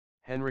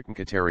Henrik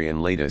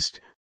Mkhitaryan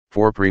latest,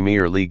 4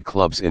 Premier League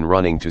clubs in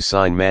running to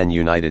sign Man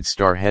United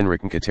star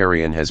Henrik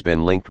Mkhitaryan has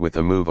been linked with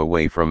a move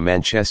away from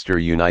Manchester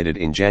United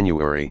in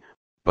January,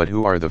 but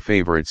who are the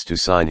favourites to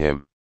sign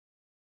him?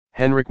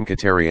 Henrik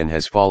Mkhitaryan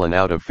has fallen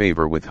out of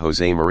favour with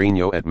Jose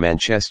Mourinho at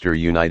Manchester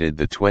United.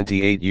 The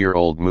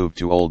 28-year-old moved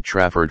to Old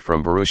Trafford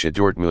from Borussia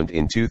Dortmund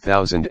in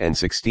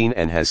 2016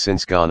 and has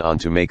since gone on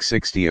to make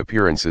 60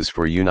 appearances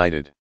for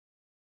United.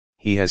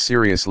 He has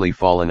seriously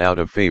fallen out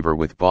of favour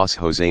with boss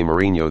Jose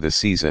Mourinho this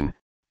season,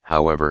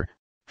 however,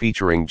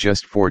 featuring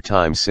just 4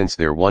 times since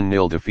their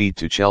 1-0 defeat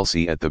to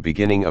Chelsea at the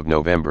beginning of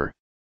November.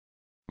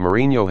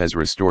 Mourinho has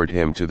restored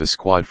him to the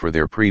squad for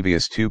their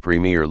previous 2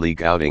 Premier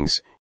League outings,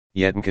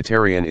 yet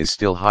Mkhitaryan is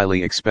still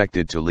highly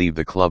expected to leave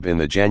the club in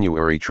the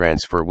January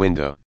transfer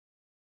window.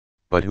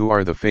 But who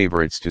are the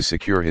favourites to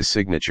secure his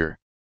signature?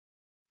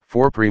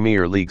 4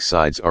 Premier League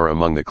sides are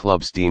among the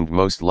clubs deemed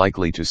most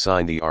likely to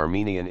sign the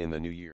Armenian in the new year.